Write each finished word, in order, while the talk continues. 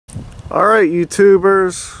Alright,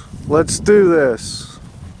 YouTubers, let's do this.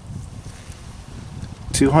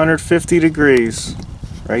 250 degrees,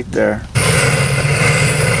 right there.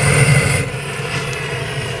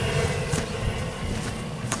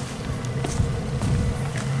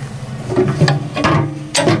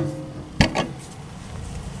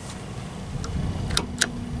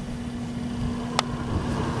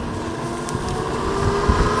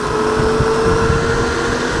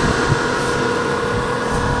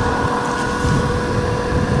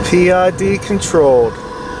 PID controlled.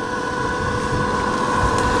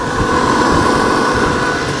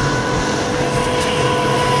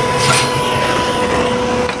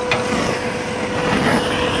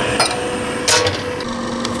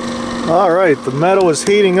 Alright, the metal is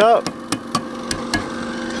heating up.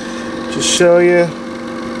 Just show you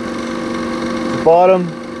the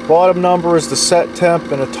bottom number is the set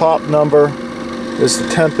temp and the top number is the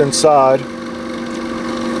temp inside.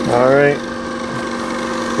 Alright.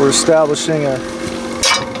 We're establishing a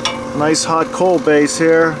nice hot cold base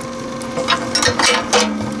here.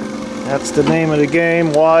 That's the name of the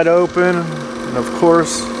game, wide open, and of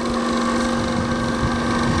course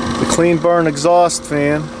the clean burn exhaust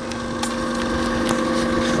fan.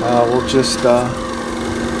 We'll just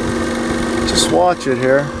watch it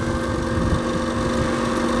here.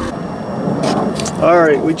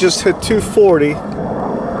 Alright, we just hit 240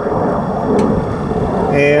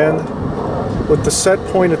 and with the set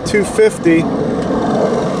point of 250, the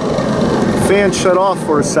fan shut off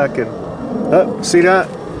for a second. Oh, see that?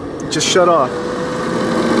 It just shut off.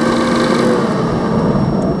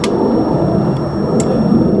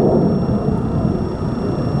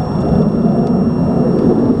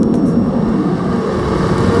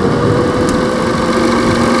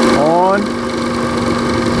 On.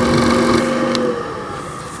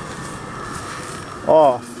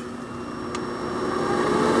 Off.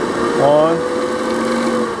 On.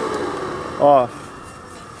 Off.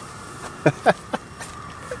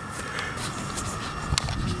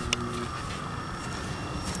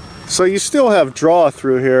 So you still have draw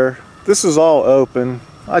through here. This is all open.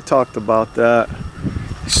 I talked about that.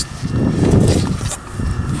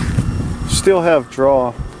 Still have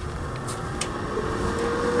draw.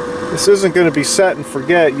 This isn't going to be set and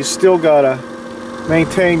forget. You still gotta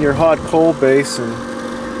maintain your hot cold base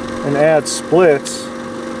and add splits.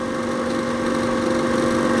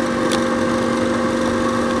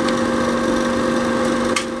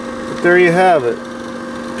 There you have it.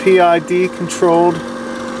 PID controlled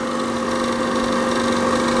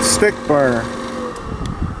stick burner.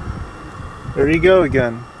 There you go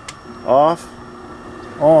again. Off,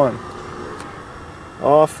 on.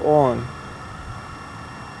 Off, on.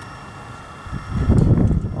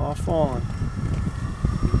 Off, on.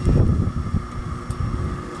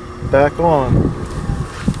 Back on.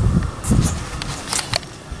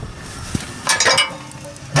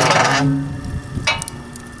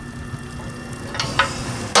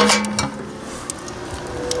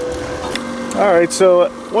 Alright,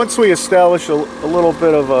 so once we establish a little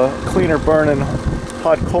bit of a cleaner burning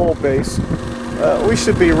hot coal base, we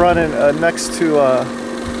should be running next to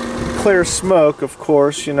clear smoke, of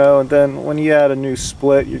course, you know, and then when you add a new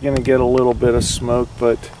split, you're going to get a little bit of smoke,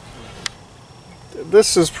 but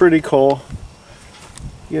this is pretty cool.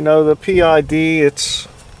 You know, the PID,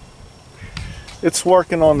 it's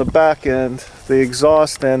working on the back end, the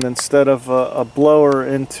exhaust end, instead of a blower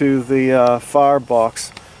into the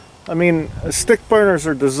firebox. I mean, stick burners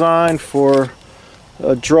are designed for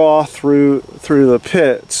a draw through the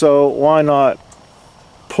pit, so why not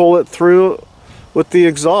pull it through with the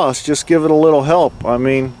exhaust? Just give it a little help. I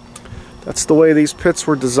mean, that's the way these pits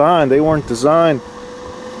were designed. They weren't designed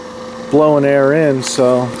blowing air in,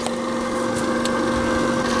 so.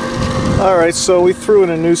 Alright, so we threw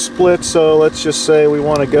in a new split, so let's just say we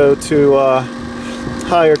want to go to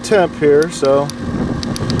higher temp here, so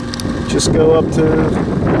just go up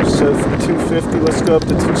to, so from 250, let's go up to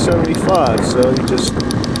 275. So you just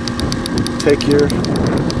take your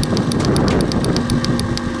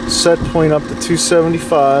set point up to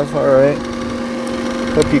 275. Alright,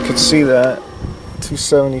 hope you can see that.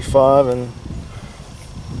 275, and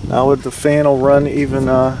now the fan will run even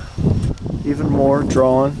more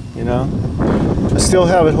drawing, you know. I still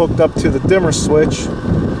have it hooked up to the dimmer switch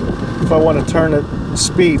if I want to turn the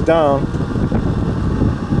speed down.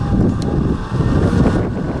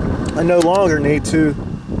 I no longer need to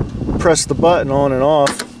press the button on and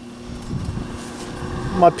off.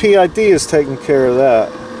 My PID is taking care of that.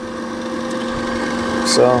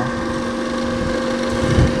 So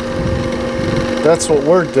that's what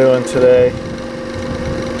we're doing today.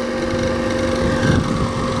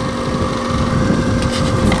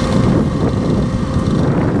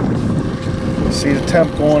 See the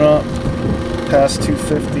temp going up past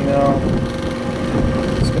 250 now.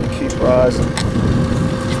 It's going to keep rising.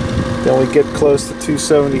 Then we get close to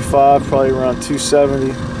 275, probably around 270.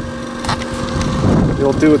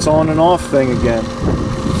 It'll do its on and off thing again.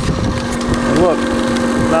 And look,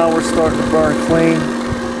 now we're starting to burn clean.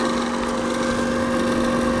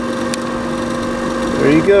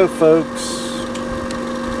 There you go, folks.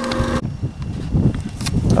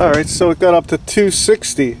 Alright, so it got up to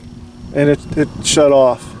 260 and it shut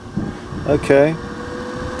off. Okay.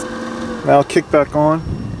 Now I'll kick back on.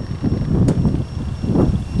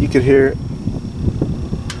 You could hear it.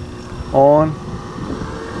 On.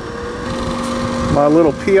 My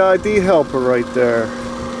little PID helper right there.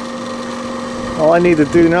 All I need to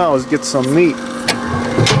do now is get some meat.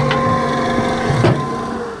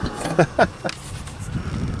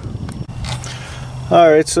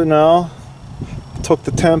 Alright, so now took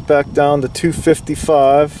the temp back down to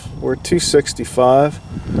 255. We're at 265.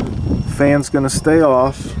 Fan's gonna stay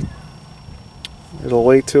off. It'll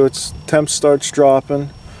wait till its temp starts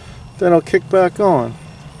dropping. Then it'll kick back on.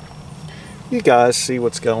 You guys see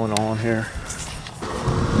what's going on here.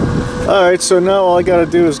 Alright, so now all I gotta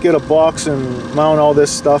do is get a box and mount all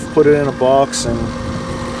this stuff, put it in a box, and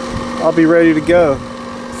I'll be ready to go.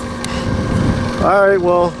 Alright,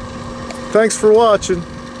 well, thanks for watching.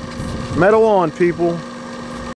 Metal on, people.